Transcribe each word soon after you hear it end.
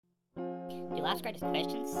Do life's greatest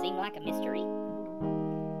questions seem like a mystery?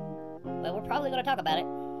 Well, we're probably going to talk about it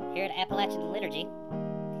here at Appalachian Liturgy.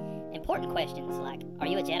 Important questions like, are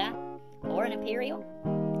you a Jedi or an Imperial?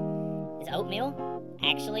 Is oatmeal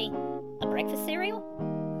actually a breakfast cereal?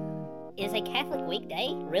 Is a Catholic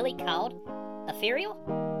weekday really called a ferial?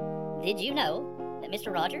 Did you know that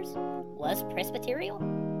Mr. Rogers was Presbyterial?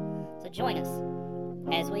 So join us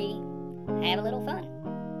as we have a little fun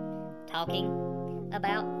talking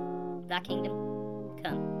about Thy Kingdom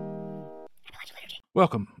Come. Appalachian Liturgy.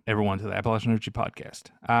 Welcome, everyone, to the Appalachian Liturgy Podcast.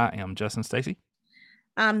 I am Justin Stacy.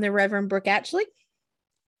 I'm the Reverend Brooke Atchley.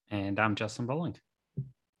 And I'm Justin Bowling.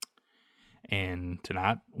 And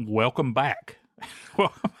tonight, welcome back.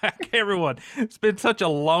 Welcome back, everyone. It's been such a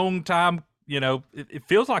long time. You know, it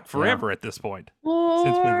feels like forever at this point.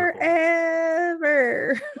 Forever.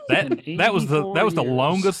 That was the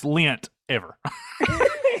longest Lent ever.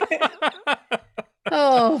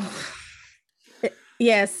 Oh,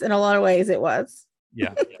 yes, in a lot of ways it was.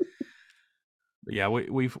 Yeah.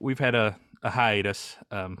 We've had a hiatus,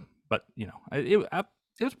 but you know, it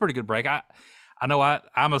was a pretty good break. I know I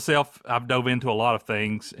myself, I've dove into a lot of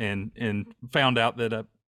things and found out that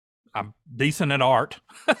I'm decent at art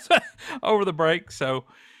over the break. So,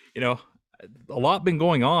 you know, a lot been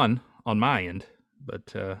going on my end,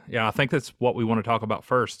 but I think that's what we want to talk about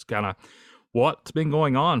first. Kind of what's been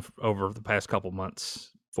going on over the past couple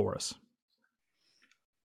months for us.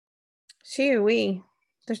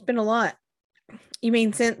 There's been a lot. You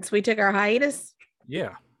mean since we took our hiatus?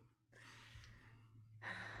 Yeah.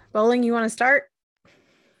 Bowling, you want to start?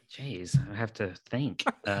 Jeez, I have to think.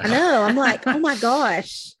 I know. I'm like, oh my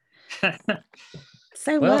gosh.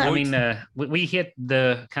 So well, much. I mean, we hit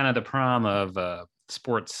the kind of the prime of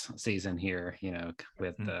sports season here, you know,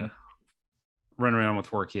 with running around with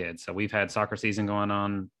 4 kids. So we've had soccer season going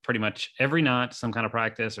on pretty much every night, some kind of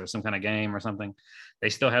practice or some kind of game or something. They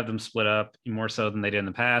still have them split up more so than they did in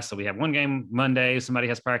the past. So we have one game Monday, somebody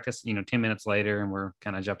has practice, 10 minutes later, and we're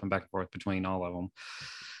kind of jumping back and forth between all of them.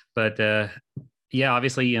 But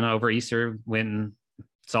obviously, over Easter, went and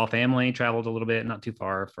saw family, traveled a little bit, not too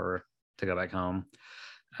far to go back home.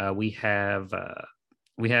 We have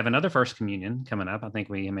another First Communion coming up. I think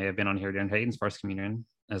we may have been on here during Hayden's First Communion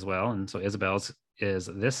as well. And so Isabel's is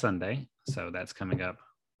this Sunday. So that's coming up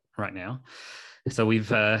right now. So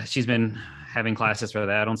she's been having classes for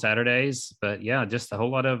that on Saturdays. But yeah, just a whole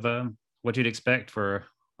lot of what you'd expect for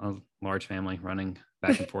a large family running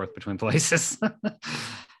back and forth between places.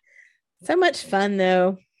 So much fun,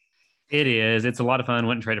 though. It is. It's a lot of fun.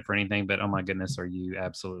 Wouldn't trade it for anything, but oh my goodness, are you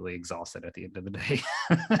absolutely exhausted at the end of the day?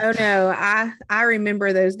 Oh no, I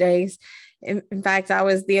remember those days. In fact, the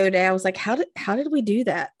other day, I was like, how did we do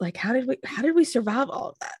that? Like, how did we survive all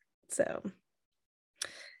of that?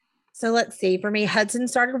 So let's see. For me, Hudson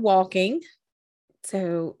started walking.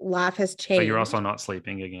 So life has changed. But you're also not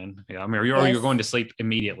sleeping again. Yeah. I mean, you're going to sleep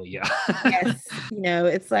immediately. Yeah. Yes.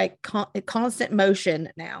 It's like constant motion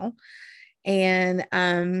now. And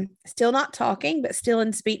still not talking, but still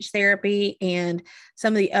in speech therapy, and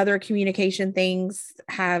some of the other communication things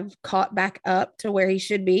have caught back up to where he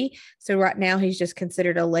should be. So right now he's just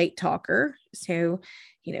considered a late talker. So,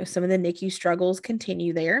 some of the NICU struggles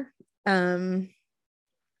continue there. Lent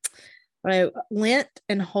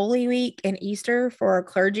and Holy Week and Easter for a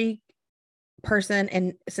clergy person,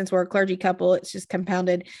 and since we're a clergy couple, it's just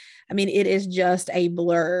compounded. I mean, it is just a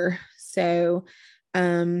blur. So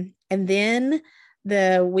and then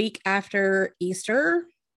the week after Easter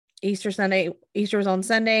Sunday, Easter was on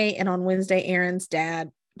Sunday, and on Wednesday, Aaron's dad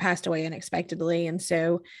passed away unexpectedly. And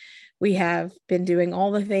so we have been doing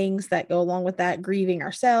all the things that go along with that, grieving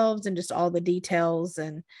ourselves and just all the details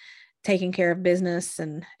and taking care of business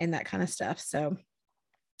and that kind of stuff. So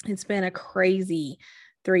it's been a crazy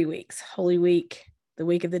 3 weeks, Holy Week, the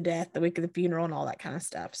week of the death, the week of the funeral, and all that kind of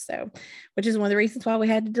stuff. So, which is one of the reasons why we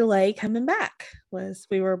had to delay coming back, was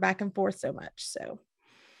we were back and forth so much. So,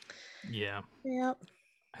 yeah. Yep.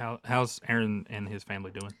 How's Aaron and his family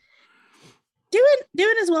doing?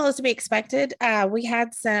 Doing as well as to be expected. We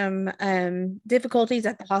had some difficulties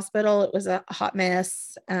at the hospital. It was a hot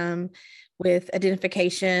mess with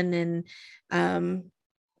identification and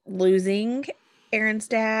losing Aaron's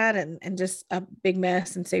dad and just a big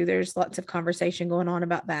mess. And so there's lots of conversation going on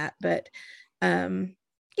about that. But,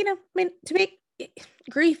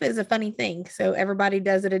 grief is a funny thing. So everybody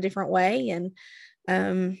does it a different way. And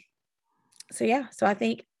so I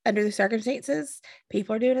think under the circumstances,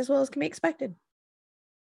 people are doing as well as can be expected.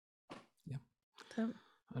 Yeah. So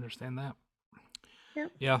I understand that.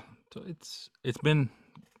 Yep. Yeah. So it's been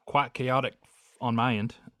quite chaotic on my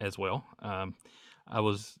end as well. I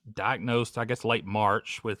was diagnosed, I guess, late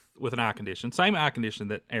March with an eye condition, same eye condition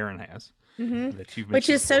that Aaron has, that you've Which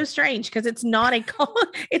mentioned is so before. strange because it's not a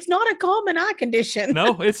it's not a common eye condition.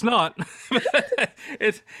 No, it's not.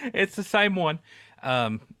 It's the same one.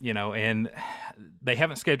 And they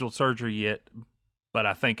haven't scheduled surgery yet, but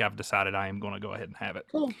I think I've decided I am going to go ahead and have it.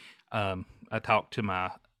 Cool. I talked to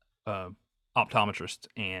my optometrist,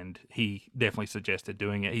 and he definitely suggested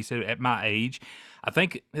doing it. He said, at my age, I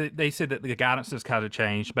think they said that the guidance has kind of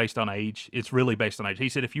changed based on age. It's really based on age. He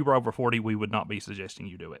said, if you were over 40, we would not be suggesting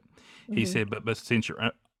you do it. He said, but since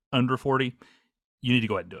you're under 40, you need to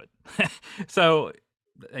go ahead and do it. So,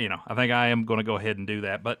 I think I am going to go ahead and do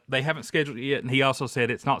that, but they haven't scheduled it yet. And he also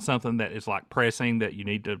said it's not something that is like pressing that you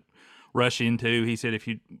need to rush into. He said, if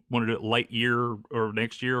you want to do it late year or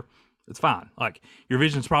next year, it's fine. Like, your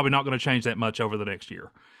vision's probably not going to change that much over the next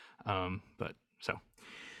year.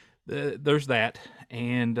 There's that.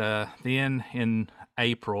 And then in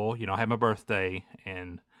April, I had my birthday,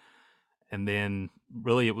 and then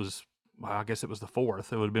really it was, well, I guess it was the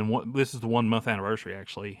 4th. It would have been this is the 1 month anniversary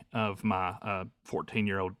actually of my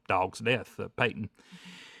 14-year-old dog's death, Peyton.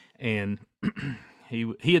 And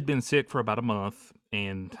he had been sick for about a month,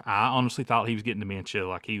 and I honestly thought he was getting dementia.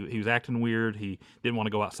 Like, he was acting weird. He didn't want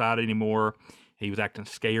to go outside anymore. He was acting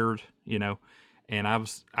scared, and I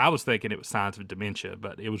was thinking it was signs of dementia,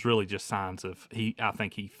 but it was really just signs of I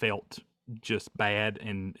think he felt just bad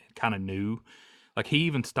and kind of knew. Like, he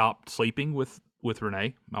even stopped sleeping with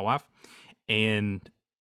Renee, my wife, and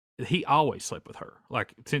he always slept with her.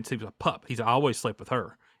 Like, since he was a pup, he's always slept with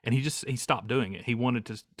her, and he stopped doing it. He wanted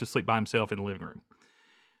to sleep by himself in the living room.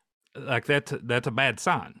 Like, that's a bad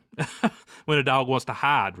sign when a dog wants to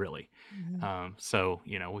hide, really. So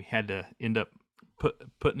we had to end up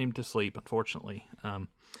putting him to sleep, unfortunately.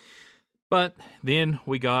 But then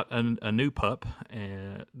we got a new pup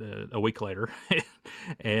a week later,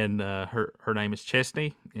 and her name is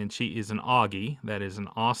Chesney, and she is an Augie. That is an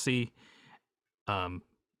Aussie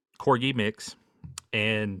Corgi mix,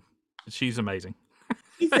 and she's amazing.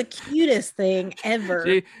 She's the cutest thing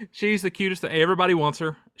ever. She's the cutest thing. Everybody wants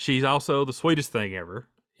her. She's also the sweetest thing ever,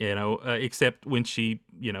 except when she,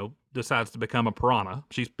 decides to become a piranha.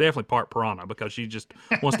 She's definitely part piranha because she just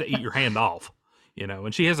wants to eat your hand off,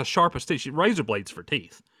 and she has the sharpest teeth. She razor blades for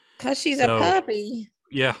teeth. Because she's a puppy.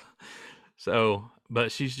 Yeah. So,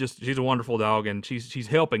 but she's a wonderful dog, and she's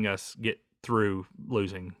helping us get through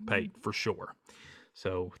losing Pate for sure.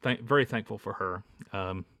 So very thankful for her.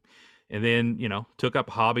 And then, took up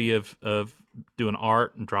a hobby of doing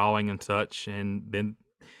art and drawing and such, and then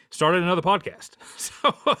started another podcast.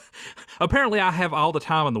 So apparently I have all the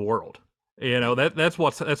time in the world. That's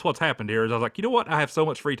what's happened here is I was like, you know what? I have so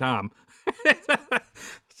much free time.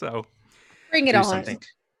 So bring it on. Something.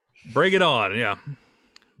 Bring it on. Yeah.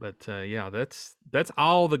 But that's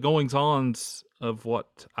all the goings ons of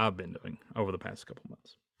what I've been doing over the past couple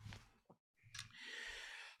months.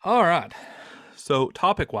 All right. So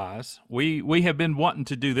topic wise, we have been wanting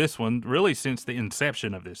to do this one really since the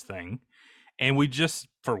inception of this thing. And we just,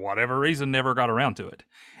 for whatever reason, never got around to it.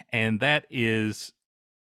 And that is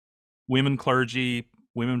women clergy,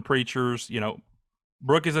 women preachers.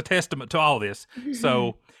 Brooke is a testament to all this.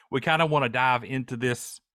 So we kind of want to dive into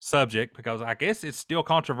this subject because I guess it's still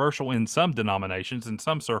controversial in some denominations, in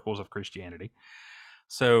some circles of Christianity.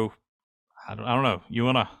 So I don't know. You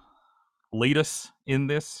want to lead us in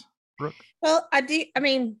this, Brooke? Well, I do. I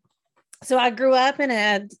mean, so I grew up in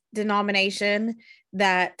a denomination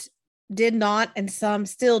that did not, and some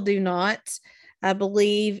still do not,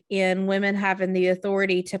 believe in women having the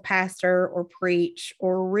authority to pastor or preach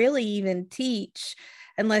or really even teach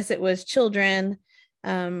unless it was children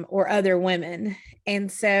or other women.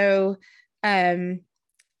 And so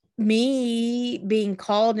me being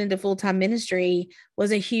called into full-time ministry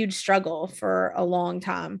was a huge struggle for a long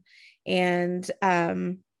time. And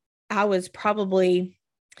I was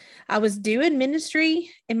doing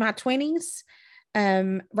ministry in my 20s,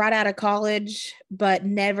 right out of college, but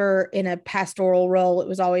never in a pastoral role. It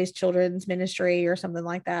was always children's ministry or something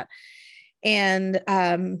like that. And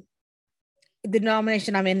the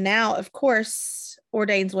denomination I'm in now, of course,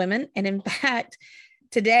 ordains women. And in fact,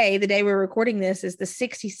 today, the day we're recording this, is the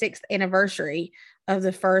 66th anniversary of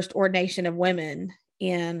the first ordination of women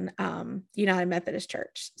in United Methodist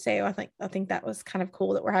Church. So I think that was kind of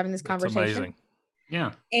cool that we're having this conversation. That's amazing.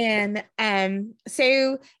 Yeah. And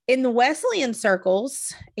so in the Wesleyan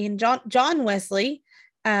circles, in John Wesley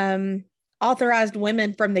authorized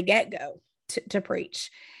women from the get-go to preach.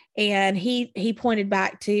 And he pointed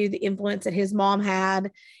back to the influence that his mom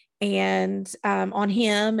had and on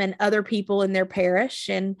him and other people in their parish.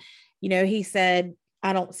 And, he said,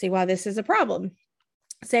 I don't see why this is a problem.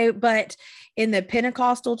 So, but in the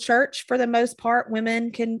Pentecostal church, for the most part,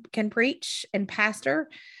 women can preach and pastor.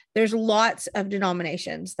 There's lots of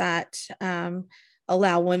denominations that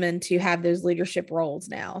allow women to have those leadership roles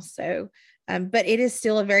now. So, but it is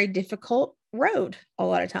still a very difficult road. A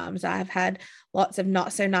lot of times I've had lots of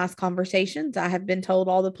not so nice conversations. I have been told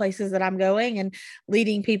all the places that I'm going and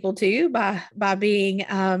leading people to by being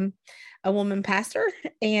a woman pastor.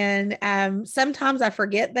 And sometimes I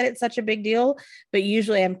forget that it's such a big deal, but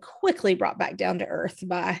usually I'm quickly brought back down to earth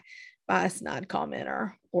by a snide comment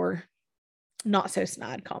or not so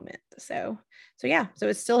snide comment. So yeah, so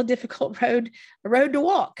it's still a difficult road to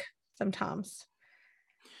walk sometimes.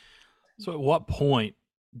 So at what point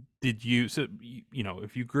did you,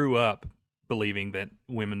 if you grew up believing that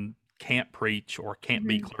women can't preach or can't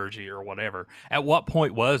be clergy or whatever, at what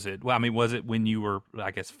point was it? Well, I mean, was it when you were,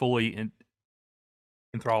 I guess, fully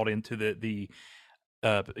enthralled into the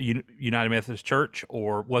United Methodist Church,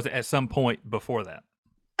 or was it at some point before that?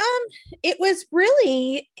 It was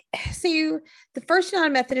really, so the first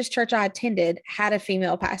United Methodist Church I attended had a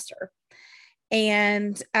female pastor.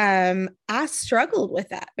 And I struggled with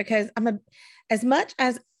that because as much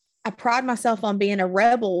as I pride myself on being a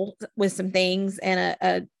rebel with some things and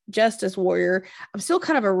a justice warrior, I'm still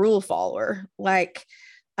kind of a rule follower. Like,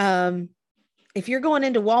 if you're going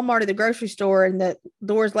into Walmart or the grocery store and the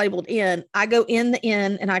door's labeled in, I go in the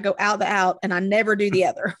in and I go out the out, and I never do the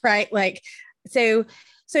other, right? Like, so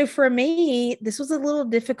for me, this was a little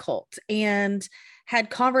difficult, and had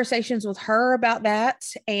conversations with her about that,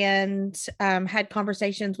 and had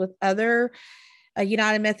conversations with other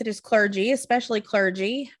United Methodist clergy, especially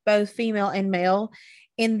clergy, both female and male.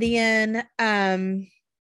 And then,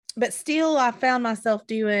 but still, I found myself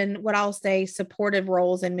doing what I'll say supportive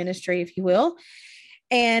roles in ministry, if you will,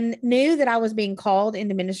 and knew that I was being called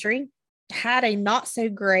into ministry. Had a not so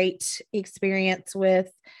great experience with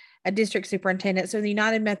a district superintendent. So the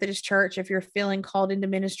United Methodist Church, if you're feeling called into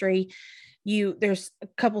ministry, there's a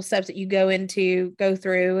couple steps that you go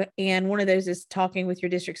through. And one of those is talking with your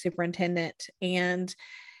district superintendent. And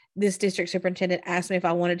this district superintendent asked me if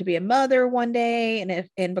I wanted to be a mother one day.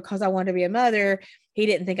 And because I wanted to be a mother, he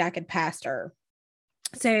didn't think I could pastor.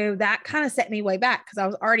 So that kind of set me way back, because I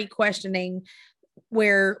was already questioning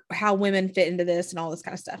how women fit into this and all this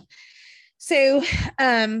kind of stuff. So,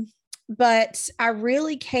 but I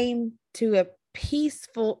really came to a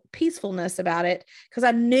peacefulness about it, because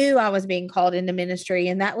I knew I was being called into ministry,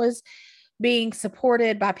 and that was being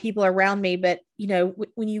supported by people around me. But,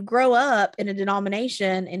 when you grow up in a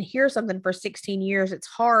denomination and hear something for 16 years, it's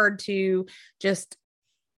hard to just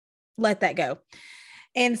let that go.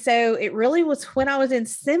 And so it really was when I was in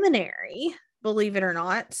seminary, believe it or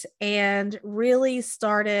not, and really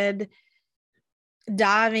started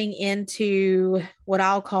diving into what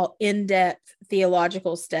I'll call in-depth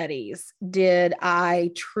theological studies, did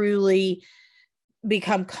I truly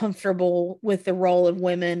become comfortable with the role of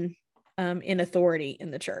women in authority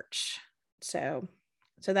in the church. So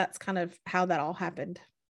that's kind of how that all happened.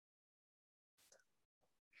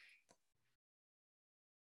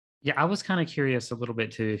 Yeah, I was kind of curious a little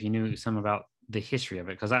bit too, if you knew some about the history of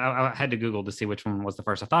it, because I had to Google to see which one was the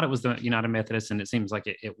first. I thought it was the United Methodist, and it seems like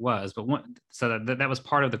it was. But so that was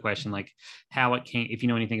part of the question, like how it came. If you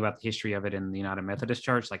know anything about the history of it in the United Methodist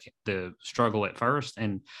Church, like the struggle at first,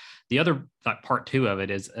 and the other like part two of it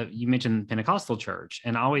is you mentioned Pentecostal church,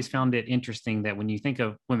 and I always found it interesting that when you think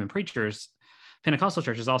of women preachers, Pentecostal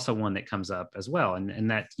church is also one that comes up as well, and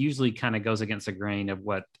that usually kind of goes against the grain of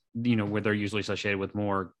what where they're usually associated with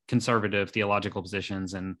more conservative theological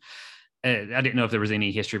positions. And I didn't know if there was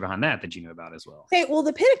any history behind that you knew about as well. Okay, well,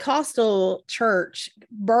 the Pentecostal church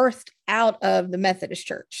birthed out of the Methodist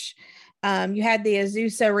church. You had the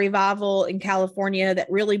Azusa revival in California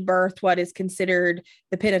that really birthed what is considered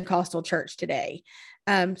the Pentecostal church today,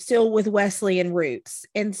 still with Wesleyan roots.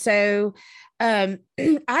 And so I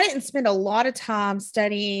didn't spend a lot of time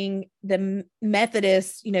studying the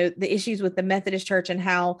Methodists, the issues with the Methodist church and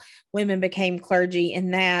how women became clergy,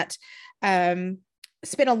 and that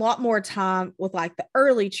spent a lot more time with like the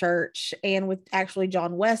early church and with actually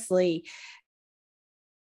John Wesley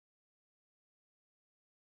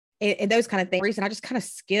and those kind of things. And I just kind of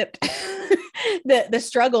skipped the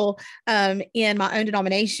struggle in my own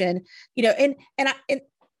denomination, and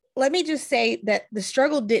let me just say that the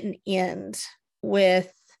struggle didn't end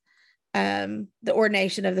with the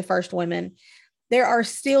ordination of the first women. There are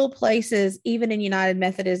still places, even in United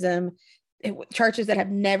Methodism, churches that have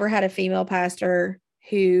never had a female pastor,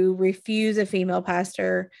 who refuse a female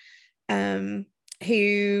pastor, who,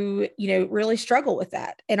 really struggle with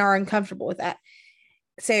that and are uncomfortable with that.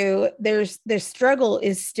 So there's the struggle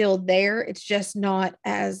is still there. It's just not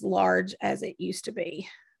as large as it used to be.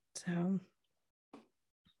 So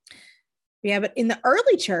yeah, but in the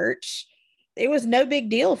early church, it was no big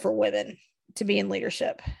deal for women to be in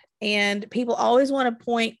leadership. And people always want to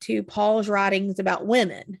point to Paul's writings about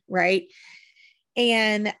women, right?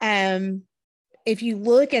 And if you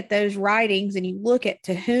look at those writings and you look at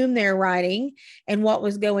to whom they're writing and what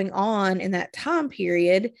was going on in that time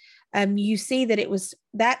period, you see that it was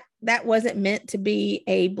that wasn't meant to be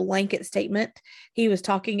a blanket statement. He was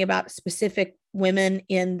talking about specific women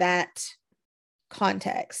in that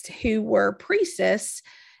context who were priestess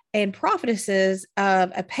and prophetesses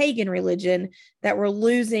of a pagan religion that were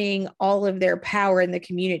losing all of their power in the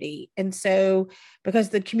community. And so because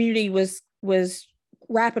the community was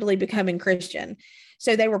rapidly becoming Christian,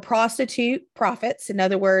 so they were prostitute prophets. In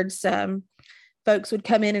other words, folks would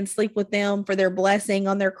come in and sleep with them for their blessing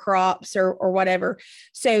on their crops or whatever.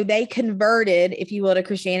 So they converted, if you will, to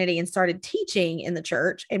Christianity and started teaching in the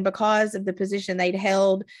church. And because of the position they'd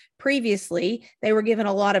held previously, they were given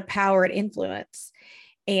a lot of power and influence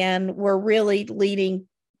and were really leading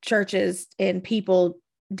churches and people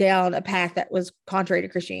down a path that was contrary to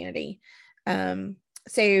Christianity.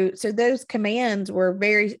 So those commands were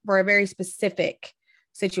for a very specific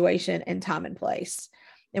situation and time and place.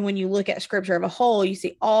 And when you look at scripture of a whole, you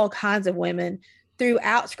see all kinds of women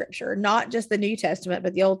throughout scripture, not just the New Testament,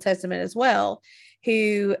 but the Old Testament as well,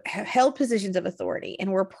 who have held positions of authority and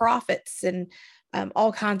were prophets and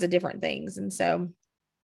all kinds of different things. And so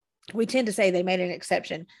we tend to say they made an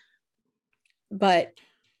exception, but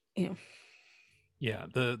Yeah,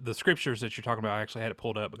 the scriptures that you're talking about, I actually had it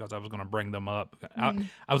pulled up because I was going to bring them up. I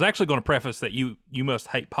was actually going to preface that you must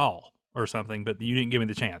hate Paul or something, but you didn't give me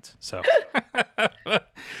the chance. So,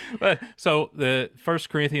 so the 1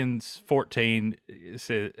 Corinthians 14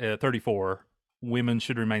 says 34. Women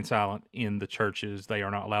should remain silent in the churches. They are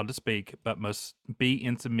not allowed to speak, but must be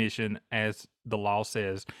in submission, as the law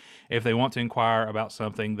says. If they want to inquire about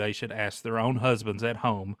something, they should ask their own husbands at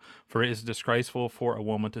home, for it is disgraceful for a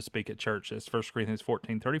woman to speak at church. That's 1 Corinthians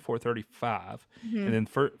 14, 34, 35. And then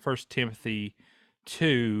 1 Timothy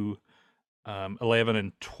 2, 11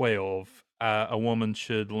 and 12. A woman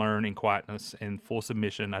should learn in quietness and full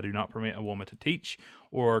submission. I do not permit a woman to teach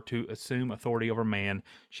or to assume authority over man.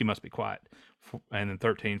 She must be quiet. And then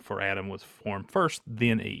 13, for Adam was formed first,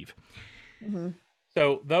 then Eve.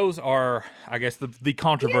 So those are, I guess, the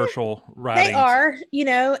controversial writings. They are,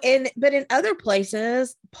 but in other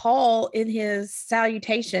places, Paul in his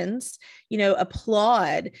salutations,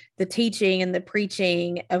 applaud the teaching and the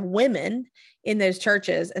preaching of women in those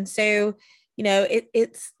churches. And so,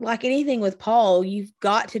 it's like anything with Paul, you've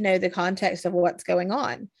got to know the context of what's going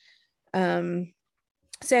on.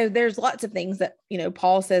 So there's lots of things that,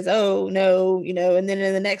 Paul says, oh, no, and then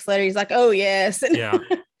in the next letter, he's like, oh, yes. And, yeah.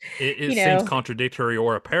 It seems contradictory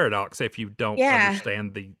or a paradox if you don't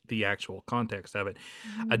understand the actual context of it.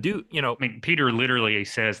 I do, I mean, Peter literally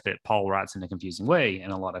says that Paul writes in a confusing way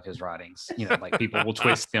in a lot of his writings. Like people will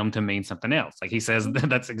twist them to mean something else. Like he says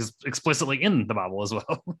that's explicitly in the Bible as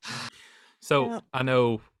well. So I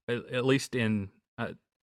know, at least in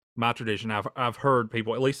my tradition, I've heard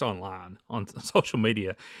people, at least online on social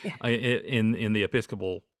media, in the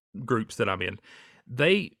Episcopal groups that I'm in,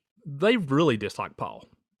 they really dislike Paul.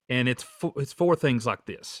 And it's for things like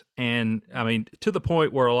this. And I mean, to the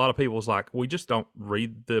point where a lot of people's like, we just don't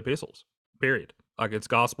read the epistles, period. Like it's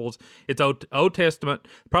Gospels, it's Old Testament,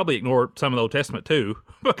 probably ignore some of the Old Testament too,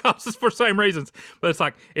 because it's for the same reasons. But it's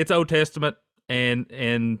like, it's Old Testament and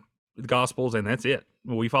the Gospels, and that's it.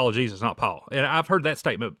 We follow Jesus, not Paul. And I've heard that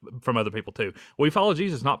statement from other people too. We follow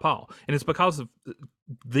Jesus, not Paul. And it's because of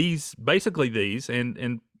basically these,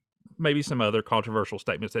 and maybe some other controversial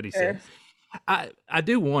statements that he said. I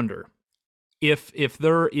do wonder if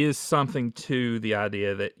there is something to the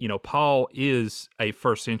idea that, Paul is a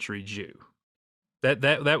first century Jew.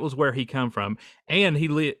 That was where he come from, and he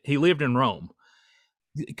lived in Rome.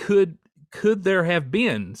 Could there have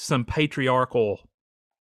been some patriarchal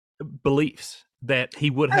beliefs that he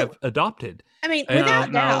would have adopted? I mean,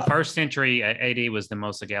 without doubt. First century AD was the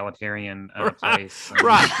most egalitarian place.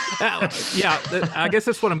 Right. I guess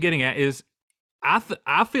that's what I'm getting at is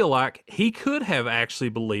I feel like he could have actually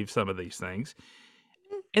believed some of these things.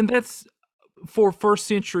 And that's for first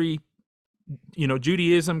century,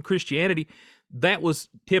 Judaism, Christianity, that was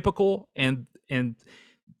typical, and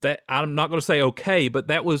that I'm not going to say okay, but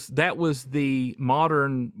that was the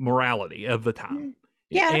modern morality of the time.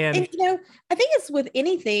 Yeah. And I think it's with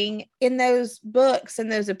anything in those books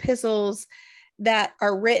and those epistles that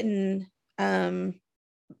are written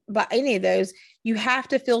by any of those, you have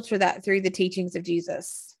to filter that through the teachings of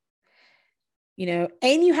Jesus. And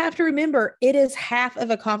you have to remember it is half of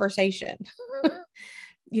a conversation.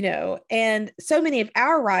 And so many of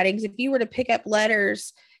our writings, if you were to pick up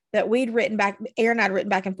letters that Aaron and I had written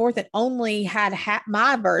back and forth and only had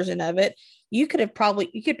my version of it, you could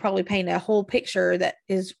probably paint a whole picture that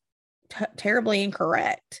is terribly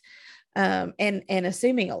incorrect, and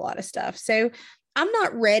assuming a lot of stuff. So I'm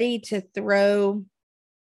not ready to throw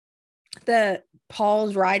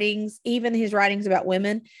Paul's writings, even his writings about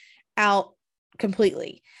women, out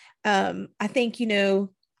completely. I think,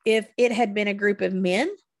 if it had been a group of men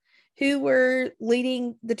who were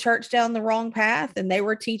leading the church down the wrong path and they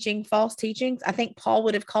were teaching false teachings, I think Paul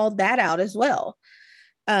would have called that out as well.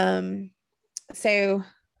 So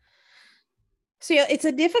it's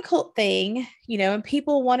a difficult thing, and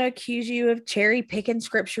people want to accuse you of cherry picking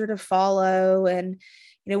scripture to follow. And,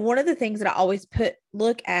 one of the things that I always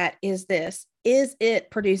look at is this: is it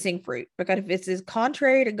producing fruit? Because if it is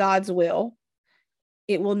contrary to God's will,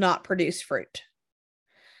 it will not produce fruit.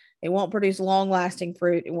 It won't produce long lasting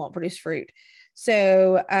fruit. It won't produce fruit.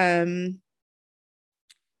 So, and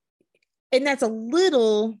that's a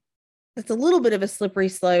little bit of a slippery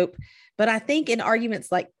slope. But I think in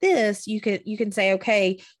arguments like this, you can say,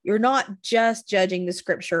 okay, you're not just judging the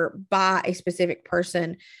scripture by a specific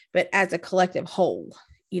person, but as a collective whole,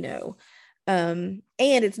 and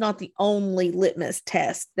it's not the only litmus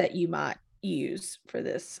test that you might use for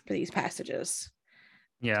these passages.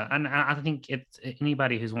 Yeah, and I think it's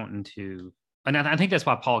anybody who's wanting to, and I think that's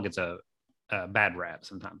why Paul gets a bad rap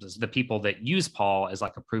sometimes, is the people that use Paul as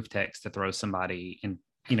like a proof text to throw somebody in,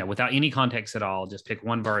 without any context at all, just pick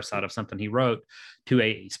one verse out of something he wrote to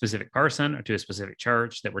a specific person or to a specific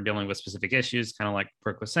church that were dealing with specific issues. Kind of like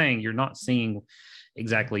Brooke was saying, you're not seeing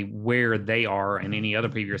exactly where they are in any other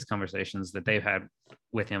previous conversations that they've had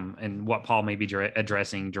with him and what Paul may be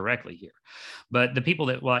addressing directly here. But the people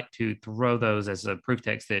that like to throw those as a proof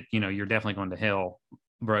text that, you're definitely going to hell,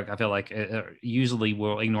 Brooke, I feel like usually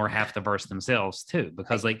will ignore half the verse themselves too,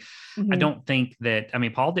 because I don't think that,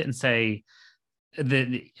 Paul didn't say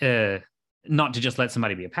that not to just let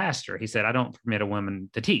somebody be a pastor. He said, I don't permit a woman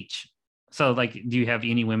to teach. So do you have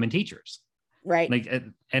any women teachers? Right.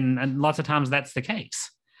 And lots of times that's the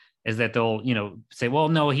case, is that they'll, say, well,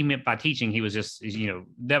 no, he meant by teaching, he was just,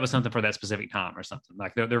 that was something for that specific time or something.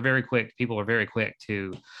 Like they're very quick. People are very quick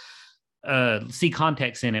to see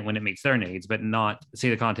context in it when it meets their needs, but not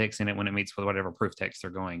see the context in it when it meets with whatever proof text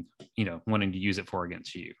they're going, wanting to use it for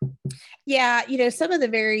against you. Yeah. Some of the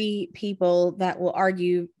very people that will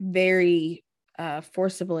argue very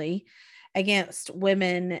forcibly against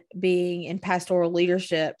women being in pastoral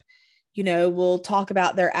leadership, will talk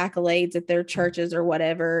about their accolades at their churches or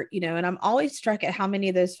whatever, and I'm always struck at how many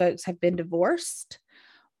of those folks have been divorced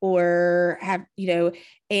or have,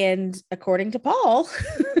 and according to Paul,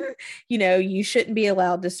 you shouldn't be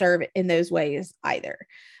allowed to serve in those ways either.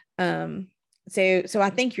 So I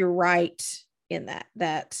think you're right in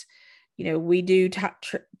that, we do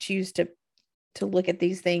choose to look at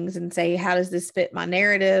these things and say, how does this fit my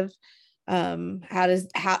narrative?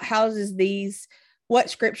 What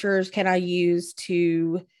scriptures can I use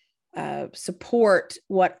to support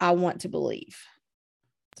what I want to believe?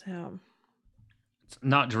 So it's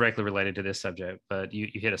not directly related to this subject, but you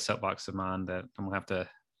hit a soapbox of mine that I'm gonna have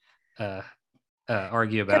to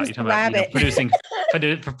argue about. You're talking about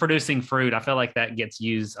producing fruit. I feel like that gets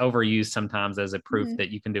overused sometimes as a proof that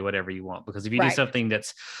you can do whatever you want. Because if you do something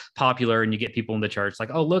that's popular and you get people in the church, like,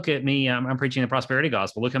 oh, look at me, I'm preaching the prosperity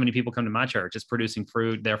gospel. Look how many people come to my church. It's producing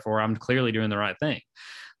fruit. Therefore, I'm clearly doing the right thing.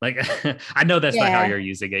 Like, I know that's not how you're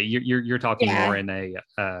using it. You're talking more in a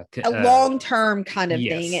long-term kind of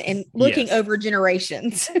thing and looking over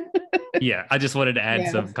generations. Yeah, I just wanted to add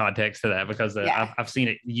some context to that because I've seen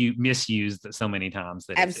it misused so many times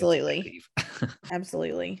that absolutely.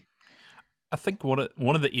 Absolutely. I think one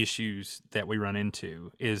of the issues that we run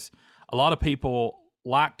into is a lot of people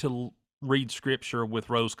like to read scripture with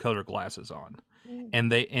rose-colored glasses on,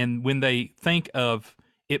 and when they think of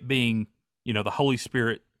it being, the Holy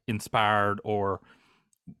Spirit inspired or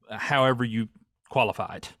however you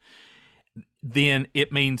qualify it, then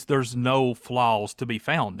it means there's no flaws to be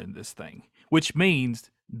found in this thing, which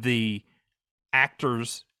means the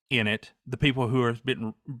actors in it, the people who have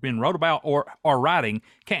been wrote about or are writing,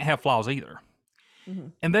 can't have flaws either.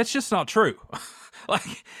 And that's just not true.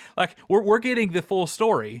 like we're getting the full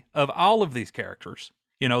story of all of these characters.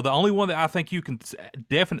 The only one that I think you can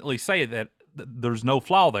definitely say that there's no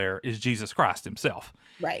flaw there is Jesus Christ himself.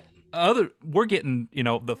 Right. We're getting,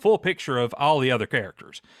 the full picture of all the other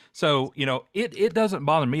characters. So, it doesn't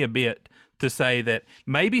bother me a bit to say that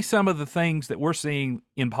maybe some of the things that we're seeing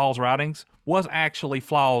in Paul's writings was actually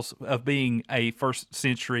flaws of being a first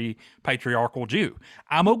century patriarchal Jew.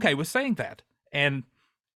 I'm okay with saying that. And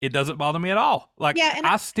it doesn't bother me at all. Like, Yeah, and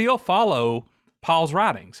I still follow Paul's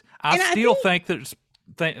writings. I And I still think there's,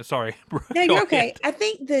 sorry. No, Go you're okay. ahead. I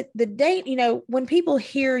think that the date, when people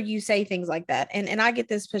hear you say things like that, and I get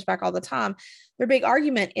this pushback all the time, their big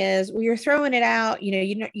argument is, well, you're throwing it out,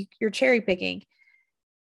 you're cherry picking.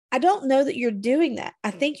 I don't know that you're doing that.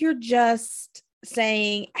 I think you're just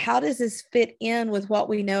saying, how does this fit in with what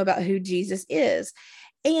we know about who Jesus is?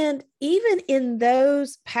 And even in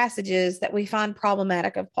those passages that we find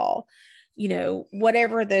problematic of Paul,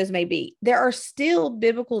 whatever those may be, there are still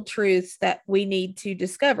biblical truths that we need to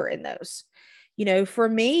discover in those. For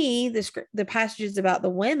me, the passages about the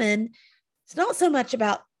women, it's not so much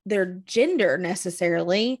about their gender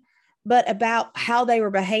necessarily, but about how they were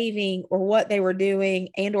behaving or what they were doing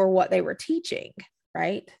and or what they were teaching,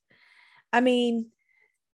 right? I mean,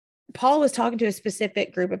 Paul was talking to a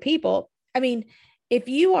specific group of people. I mean, if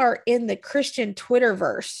you are in the Christian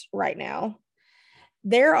Twitterverse right now,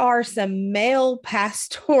 there are some male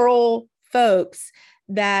pastoral folks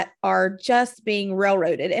that are just being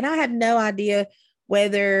railroaded. And I have no idea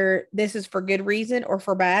whether this is for good reason or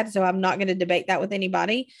for bad. So I'm not going to debate that with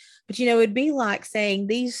anybody. But, it'd be like saying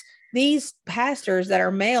these pastors that are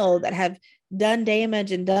male that have done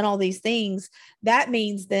damage and done all these things, that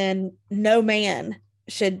means then no man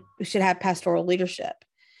should have pastoral leadership,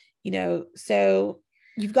 so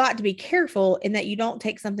you've got to be careful in that you don't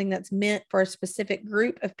take something that's meant for a specific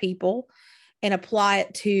group of people and apply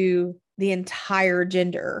it to the entire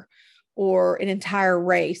gender or an entire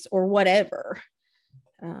race or whatever.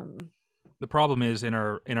 The problem is in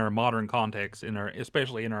our modern context,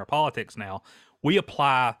 especially in our politics now, we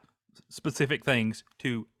apply specific things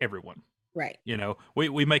to everyone. Right.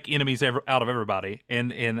 We make enemies out of everybody,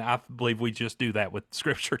 and I believe we just do that with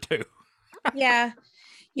scripture too. Yeah.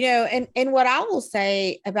 And what I will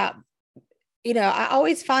say about, I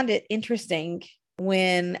always find it interesting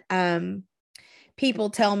when people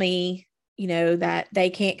tell me, that they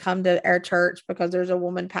can't come to our church because there's a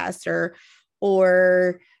woman pastor,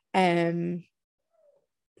 or I'm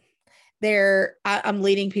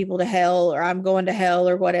leading people to hell, or I'm going to hell,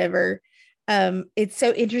 or whatever. It's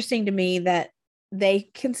so interesting to me that they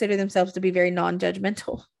consider themselves to be very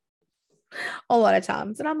non-judgmental a lot of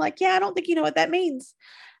times. And I'm like, yeah, I don't think you know what that means.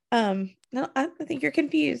 No, I think you're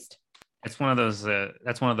confused. It's one of those,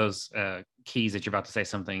 that's one of those keys that you're about to say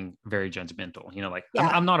something very judgmental, like, Yeah.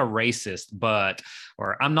 I'm not a racist,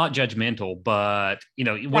 or I'm not judgmental, but,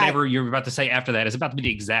 whatever you're about to say after that is about to be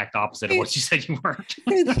the exact opposite of what you said you weren't.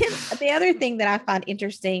 The other thing that I find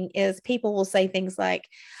interesting is people will say things like,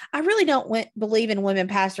 I really don't believe in women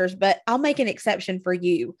pastors, but I'll make an exception for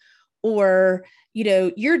you. Or,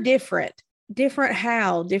 you're different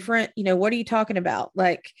how? Different, what are you talking about?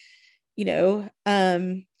 Like,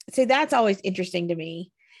 so that's always interesting to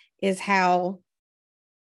me, is how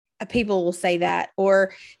people will say that,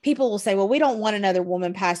 or people will say, well, we don't want another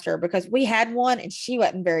woman pastor because we had one and she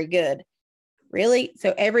wasn't very good. Really?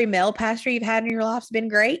 So every male pastor you've had in your life's been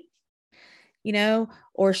great,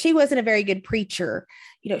 or she wasn't a very good preacher.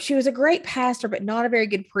 She was a great pastor, but not a very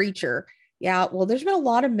good preacher. Yeah. Well, there's been a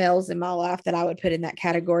lot of males in my life that I would put in that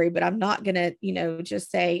category, but I'm not going to,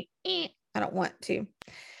 just say, I don't want to.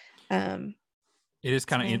 It is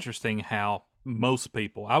kind of interesting how most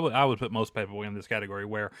people, I would put most people in this category,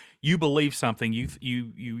 where you believe something,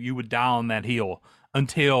 you would die on that hill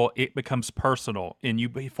until it becomes personal and you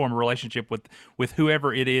form a relationship with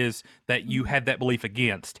whoever it is that you had that belief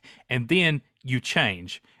against, and then you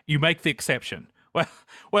change, you make the exception.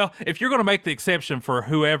 Well, if you're going to make the exception for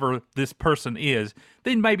whoever this person is,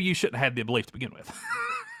 then maybe you shouldn't have had the belief to begin with.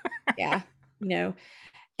 Yeah,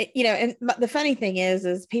 and the funny thing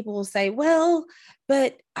is people will say, well,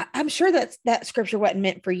 but I'm sure that scripture wasn't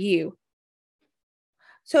meant for you.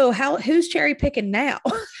 So who's cherry picking now?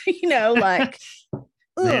 Like,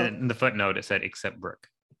 in the footnote, it said, except Brooke.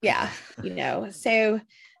 Yeah. So,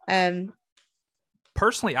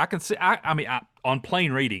 personally, I can see, on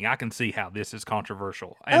plain reading, I can see how this is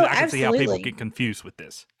controversial, and I can see how people get confused with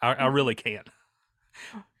this. I really can.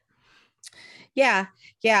 Yeah.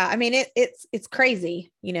 I mean, it's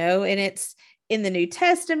crazy, and it's in the New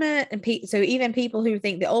Testament. And so even people who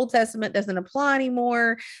think the Old Testament doesn't apply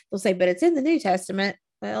anymore, they'll say, but it's in the New Testament.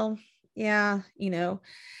 Well, yeah,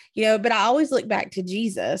 but I always look back to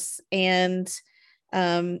Jesus and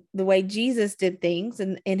the way Jesus did things,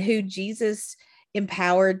 and who Jesus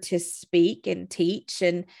empowered to speak and teach.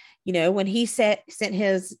 And, when he sent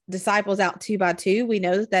his disciples out 2 by 2, we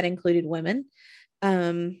know that included women.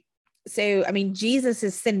 so, I mean, Jesus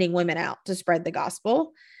is sending women out to spread the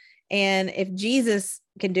gospel. And if Jesus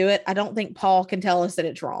can do it, I don't think Paul can tell us that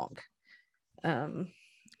it's wrong.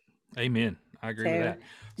 Amen. I agree with that.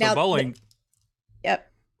 So now, bowling. Yep.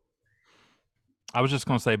 I was just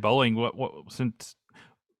going to say bowling. What since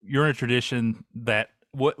you're in a tradition that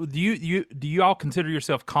do you all consider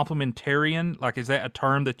yourself complementarian? Like, is that a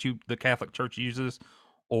term that the Catholic Church uses,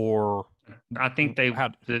 or I think they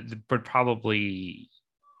would probably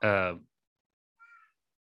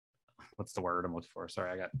what's the word I'm looking for?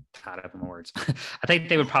 Sorry, I got tied up in my words. I think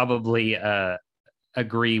they would probably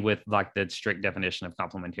agree with like the strict definition of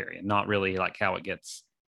complementarian, not really like how it gets,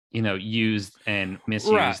 used and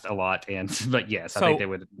misused a lot. But yes, I think they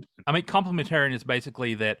would. I mean, complementarian is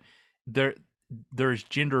basically that there's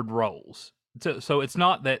gendered roles. So it's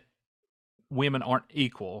not that women aren't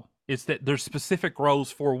equal. It's that there's specific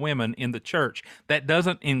roles for women in the church that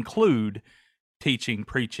doesn't include teaching,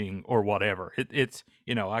 preaching, or whatever. It's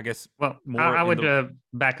I guess. Well, I would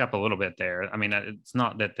back up a little bit there. I mean, it's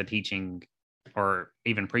not that the teaching or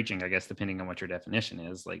even preaching, I guess, depending on what your definition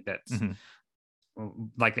is, like that's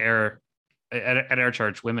like at our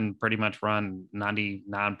church, women pretty much run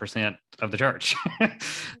 99% of the church.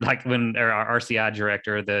 Like when our RCI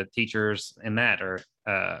director, the teachers in that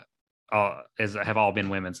have all been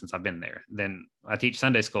women since I've been there. Then I teach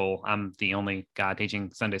Sunday school. I'm the only guy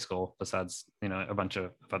teaching Sunday school besides, a bunch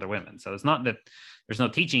of other women. So it's not that there's no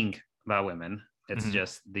teaching by women. It's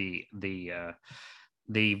just the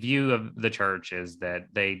view of the church is that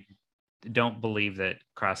they don't believe that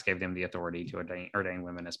Christ gave them the authority to ordain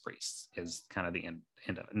women as priests is kind of the end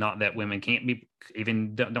of it. Not that women can't be,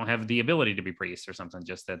 even don't have the ability to be priests or something,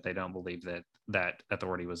 just that they don't believe that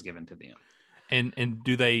authority was given to them. And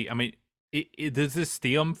do they, I mean, does this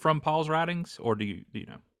stem from Paul's writings, or do you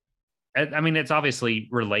know? I mean, it's obviously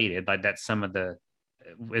related. Like that's some of the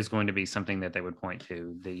is going to be something that they would point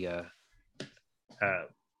to. The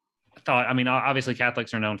thought. I mean, obviously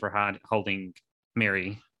Catholics are known for holding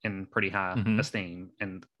Mary in pretty high esteem,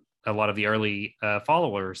 and a lot of the early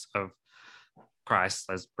followers of Christ,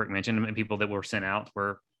 as Brooke mentioned, and people that were sent out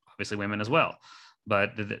were obviously women as well.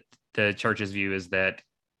 But the church's view is that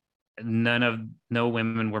no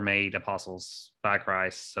women were made apostles by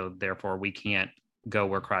Christ, so therefore we can't go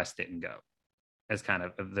where Christ didn't go, as kind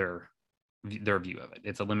of their view of it.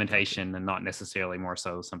 It's a limitation and not necessarily more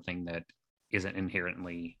so something that isn't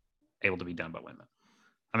inherently able to be done by women.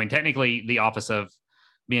 I mean, technically the office of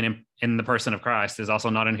being in the person of Christ is also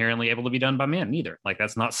not inherently able to be done by men either. Like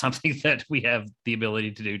that's not something that we have the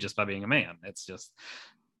ability to do just by being a man. It's just,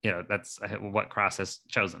 that's what Christ has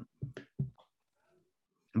chosen.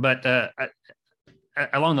 But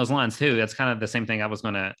along those lines too, that's kind of the same thing I was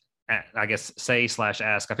going to, I guess,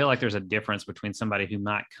 say/ask. I feel like there's a difference between somebody who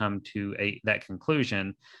might come to that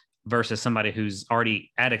conclusion versus somebody who's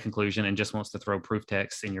already at a conclusion and just wants to throw proof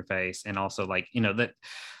texts in your face. And also like, that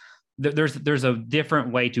there's a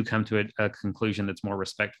different way to come to a conclusion that's more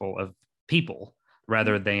respectful of people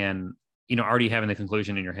rather than, already having the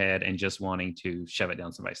conclusion in your head and just wanting to shove it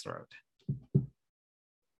down somebody's throat.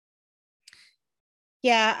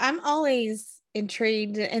 Yeah, I'm always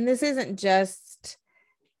intrigued, and this isn't just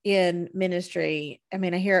in ministry. I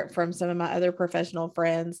mean, I hear it from some of my other professional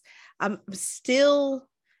friends. I'm still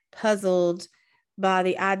puzzled by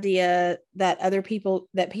the idea that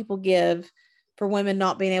people give for women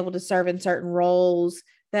not being able to serve in certain roles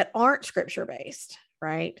that aren't scripture based,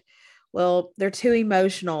 right? Well, they're too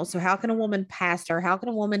emotional. So how can a woman pastor? How can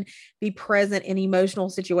a woman be present in emotional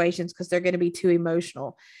situations because they're going to be too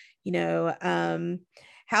emotional?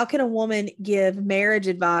 How can a woman give marriage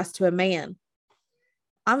advice to a man?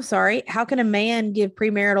 I'm sorry. How can a man give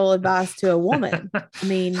premarital advice to a woman? I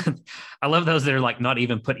mean, I love those that are like not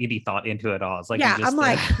even put any thought into it at all. It's like, yeah, I'm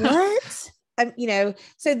like, what?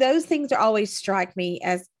 So those things are always strike me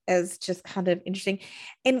as just kind of interesting.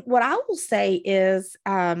 And what I will say is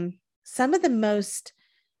some of the most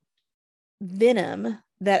venom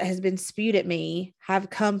that has been spewed at me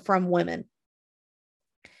have come from women.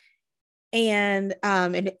 And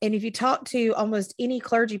if you talk to almost any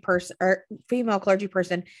clergy person or female clergy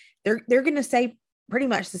person, they're going to say pretty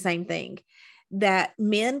much the same thing, that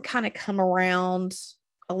men kind of come around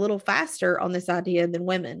a little faster on this idea than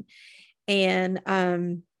women. And I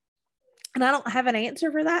don't have an answer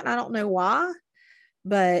for that. And I don't know why,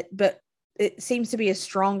 but it seems to be a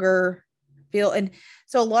stronger feel. And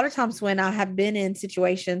so a lot of times when I have been in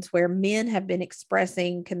situations where men have been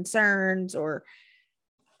expressing concerns, or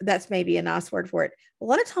that's maybe a nice word for it, a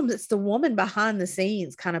lot of times it's the woman behind the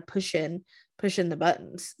scenes kind of pushing the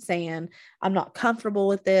buttons, saying, I'm not comfortable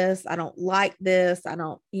with this. I don't like this. I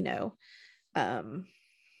don't,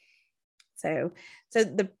 So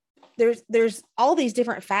there's all these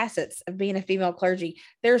different facets of being a female clergy.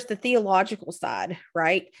 There's the theological side,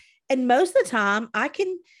 right? And most of the time I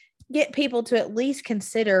can get people to at least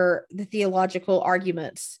consider the theological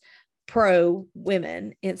arguments pro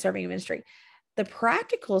women in serving ministry. The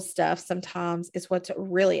practical stuff sometimes is what's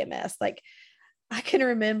really a mess. Like I can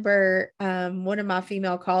remember one of my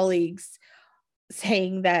female colleagues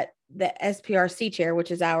saying that the SPRC chair,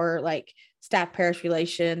 which is our like staff parish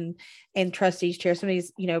relation and trustees chair, some of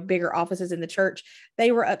these, bigger offices in the church,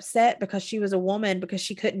 they were upset because she was a woman because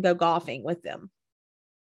she couldn't go golfing with them.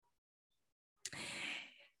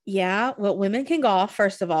 Yeah, well, women can golf,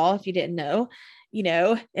 first of all, if you didn't know,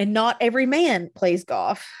 and not every man plays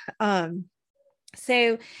golf.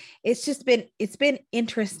 So it's been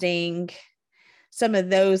interesting, some of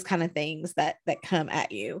those kind of things that come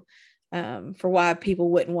at you, for why people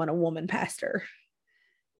wouldn't want a woman pastor.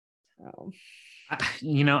 So.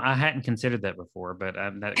 I hadn't considered that before, but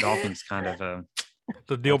that golfing's kind of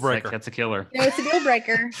the deal breaker. That's a killer. It's a deal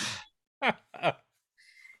breaker.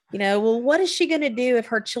 Well, what is she going to do if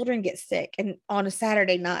her children get sick and on a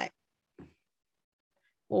Saturday night?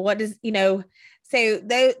 Well, what does, so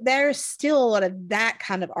there's still a lot of that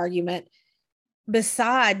kind of argument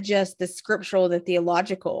beside just the scriptural, the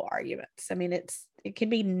theological arguments. I mean, it can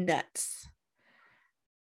be nuts.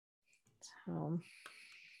 So.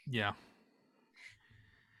 Yeah.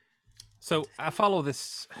 So I follow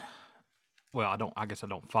this. Well, I guess I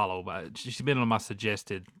don't follow, but she's been on my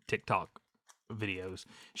suggested TikTok videos.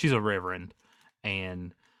 She's a reverend,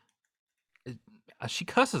 and she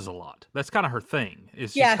cusses a lot. That's kind of her thing.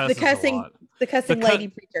 The cussing lady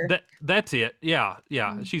preacher. That's it. Yeah.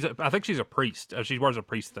 Mm-hmm. I think she's a priest. She wears a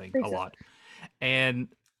priest thing a lot, and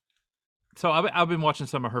so I've been watching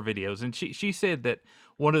some of her videos, and she said that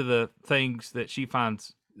one of the things that she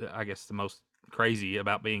finds, I guess, the most crazy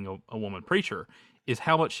about being a woman preacher is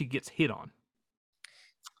how much she gets hit on.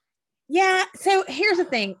 Yeah. So here's the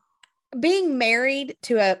thing. Being married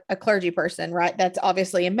to a clergy person, right? That's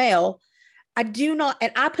obviously a male. I do not,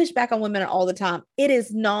 and I push back on women all the time. It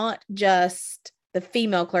is not just the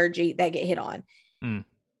female clergy that get hit on. Mm.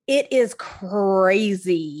 It is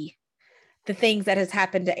crazy, the things that has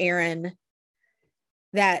happened to Aaron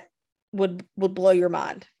that would blow your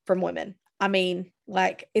mind from women. I mean,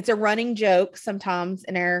 like, it's a running joke sometimes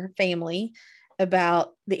in our family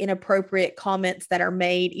about the inappropriate comments that are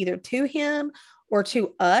made either to him or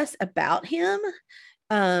to us about him.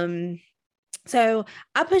 So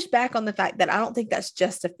I push back on the fact that I don't think that's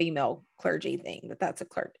just a female clergy thing, that's a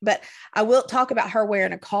clergy, but I will talk about her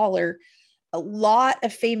wearing a collar. A lot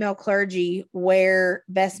of female clergy wear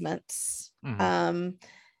vestments,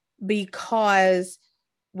 because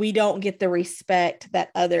we don't get the respect that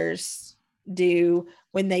others do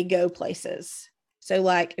when they go places. So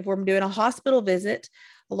like if we're doing a hospital visit,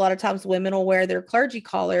 a lot of times women will wear their clergy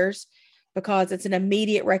collars because it's an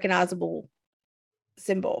immediate recognizable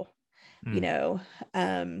symbol, and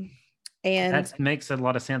that makes a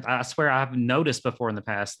lot of sense. I swear I've noticed before in the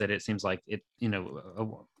past that it seems like it,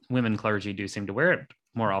 women clergy do seem to wear it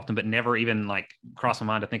more often, but never even like cross my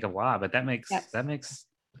mind to think of why. But that makes,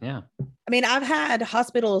 yeah. I mean, I've had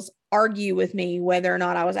hospitals argue with me whether or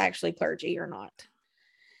not I was actually clergy or not.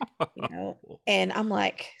 And I'm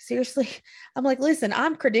like, seriously, listen,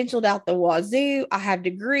 I'm credentialed out the wazoo. I have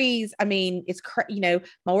degrees. I mean, it's, my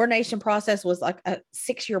ordination process was like a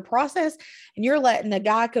 6-year process, and you're letting a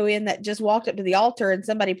guy go in that just walked up to the altar and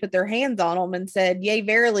somebody put their hands on him and said, yea,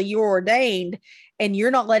 verily, you're ordained, and you're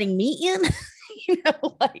not letting me in.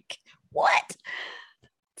 Like what?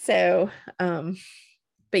 So,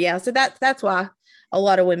 but yeah, so that's why a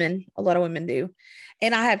lot of women do.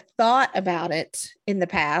 And I have thought about it in the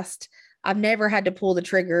past. I've never had to pull the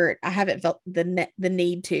trigger. I haven't felt the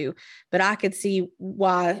need to, but I could see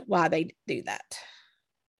why they do that.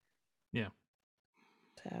 Yeah.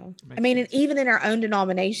 So, I mean, and even in our own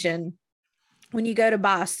denomination, when you go to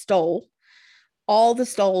buy a stole, all the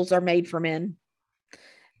stoles are made for men.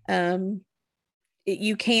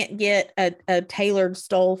 You can't get a tailored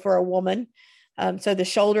stole for a woman. So the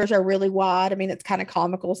shoulders are really wide. I mean, it's kind of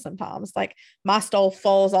comical sometimes. Like my stole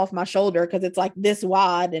falls off my shoulder because it's like this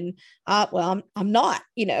wide, and I'm not,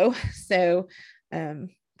 So,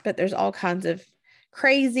 but there's all kinds of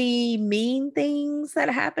crazy, mean things that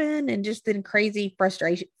happen, and just then crazy,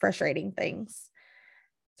 frustrating things.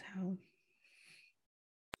 So,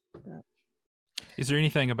 is there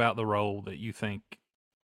anything about the role that you think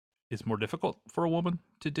is more difficult for a woman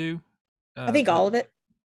to do? I think all of it.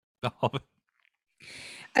 All of it.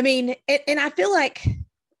 I mean, and I feel like,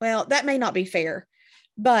 well, that may not be fair,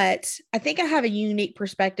 but I think I have a unique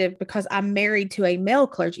perspective because I'm married to a male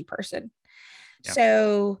clergy person. Yeah.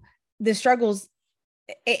 So the struggles,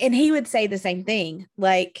 and he would say the same thing.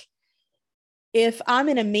 Like, if I'm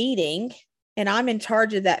in a meeting and I'm in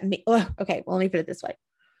charge of that, okay, well, let me put it this way.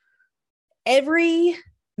 Every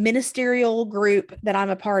ministerial group that I'm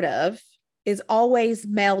a part of is always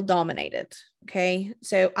male dominated. Okay.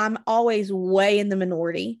 So I'm always way in the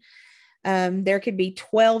minority. There could be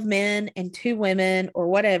 12 men and 2 women or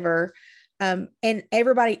whatever. And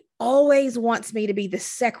everybody always wants me to be the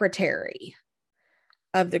secretary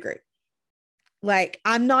of the group. Like,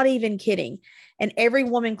 I'm not even kidding. And every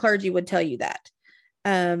woman clergy would tell you that.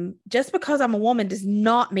 Just because I'm a woman does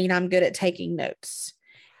not mean I'm good at taking notes.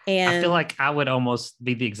 And I feel like I would almost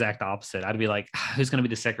be the exact opposite. I'd be like, who's going to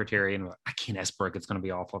be the secretary? And I can't ask Brooke. It's going to be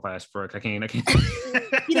awful if I ask Brooke. I can't.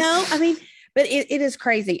 I mean, but it is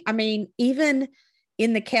crazy. I mean, even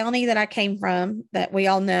in the county that I came from, that we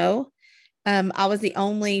all know, I was the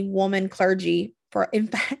only woman clergy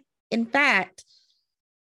in fact,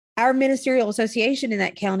 our ministerial association in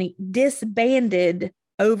that county disbanded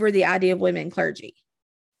over the idea of women clergy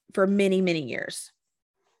for many, many years.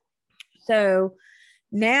 So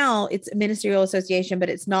now it's a ministerial association, but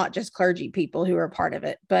it's not just clergy people who are a part of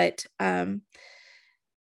it. But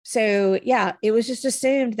so yeah, it was just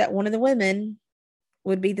assumed that one of the women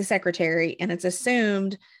would be the secretary, and it's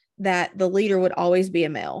assumed that the leader would always be a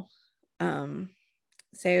male.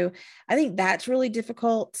 So I think that's really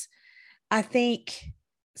difficult. I think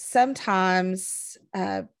sometimes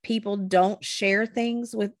people don't share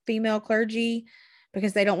things with female clergy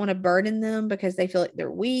because they don't want to burden them, because they feel like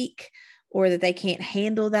they're weak or that they can't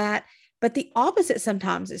handle that. But the opposite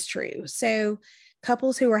sometimes is true. So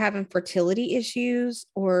couples who are having fertility issues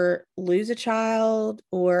or lose a child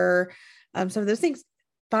or some of those things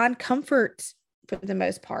find comfort for the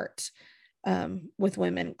most part with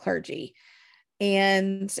women clergy.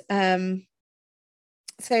 And but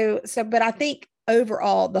I think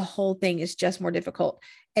overall, the whole thing is just more difficult.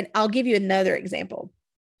 And I'll give you another example.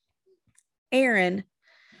 Aaron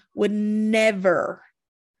would never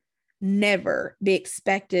be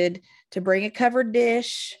expected to bring a covered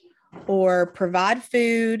dish or provide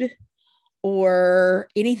food or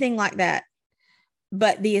anything like that.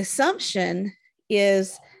 But the assumption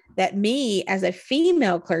is that me as a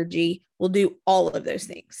female clergy will do all of those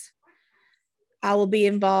things. I will be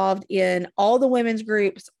involved in all the women's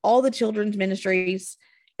groups, all the children's ministries,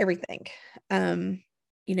 everything.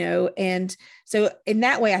 And so in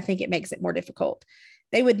that way, I think it makes it more difficult.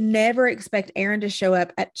 They would never expect Aaron to show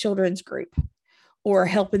up at children's group or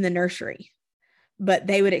help in the nursery, but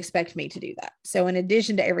they would expect me to do that. So in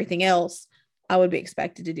addition to everything else, I would be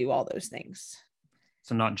expected to do all those things.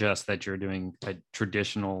 So not just that you're doing a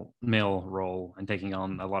traditional male role and taking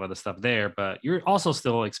on a lot of the stuff there, but you're also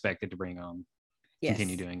still expected to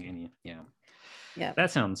continue doing any. Yeah.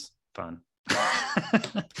 That sounds fun.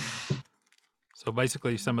 So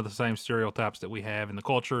basically some of the same stereotypes that we have in the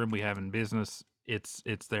culture and we have in business, it's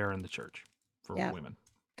there in the church for women.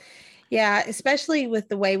 Yeah, especially with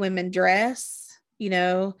the way women dress,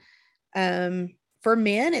 for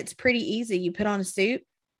men, it's pretty easy. You put on a suit,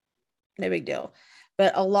 no big deal.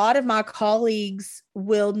 But a lot of my colleagues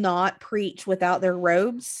will not preach without their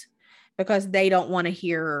robes because they don't want to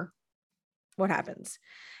hear what happens.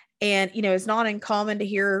 And, it's not uncommon to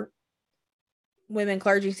hear women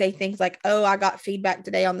clergy say things like, oh, I got feedback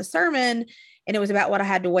today on the sermon and it was about what I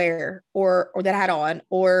had to wear or that I had on,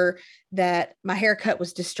 or that my haircut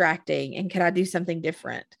was distracting and could I do something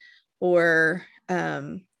different? Or,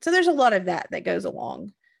 so there's a lot of that goes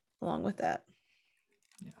along with that.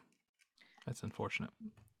 Yeah. That's unfortunate.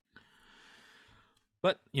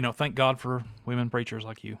 But, thank God for women preachers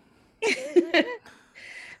like you.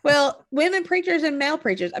 Well, women preachers and male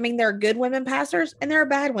preachers. I mean, there are good women pastors and there are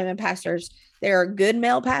bad women pastors. There are good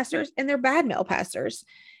male pastors and there are bad male pastors,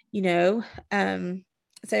 So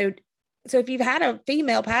if you've had a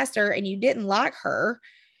female pastor and you didn't like her,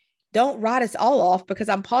 don't write us all off, because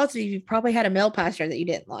I'm positive you've probably had a male pastor that you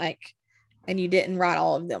didn't like and you didn't write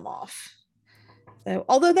all of them off. So,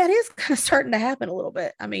 although that is kind of starting to happen a little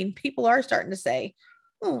bit. I mean, people are starting to say,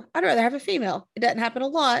 oh, I'd rather have a female. It doesn't happen a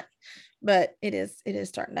lot, but it is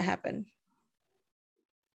starting to happen.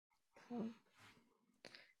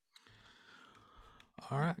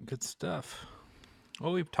 All right, good stuff.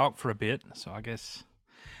 Well, we've talked for a bit, so I guess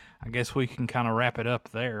we can kind of wrap it up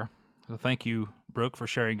there. So thank you, Brooke, for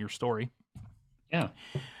sharing your story. Yeah.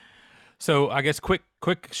 So I guess quick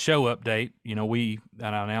show update.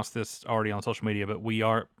 And I announced this already on social media, but we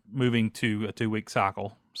are moving to a 2-week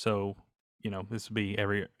cycle. So, this will be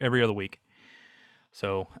every other week.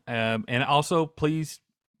 So, and also please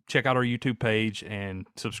check out our YouTube page and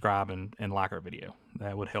subscribe and like our video.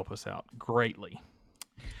 That would help us out greatly.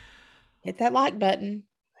 Hit that like button.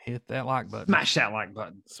 Hit that like button. Smash that like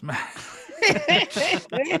button.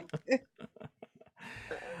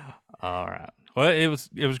 All right. Well, it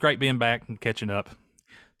was great being back and catching up.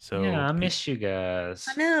 So Yeah, I miss you guys.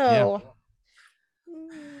 I know.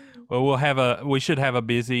 Well, we should have a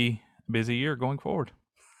busy year going forward.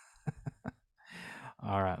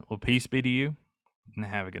 All right. Well, peace be to you, and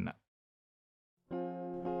have a good night.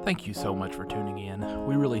 Thank you so much for tuning in.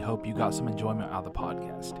 We really hope you got some enjoyment out of the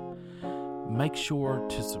podcast. Make sure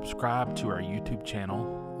to subscribe to our YouTube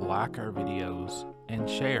channel, like our videos, and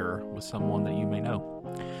share with someone that you may know.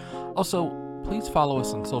 Also, please follow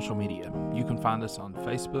us on social media. You can find us on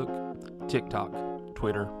Facebook, TikTok,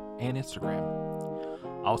 Twitter, and Instagram.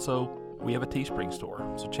 Also, we have a Teespring store,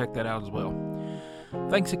 so check that out as well.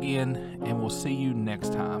 Thanks again, and we'll see you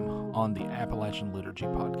next time on the Appalachian Liturgy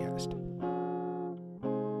Podcast.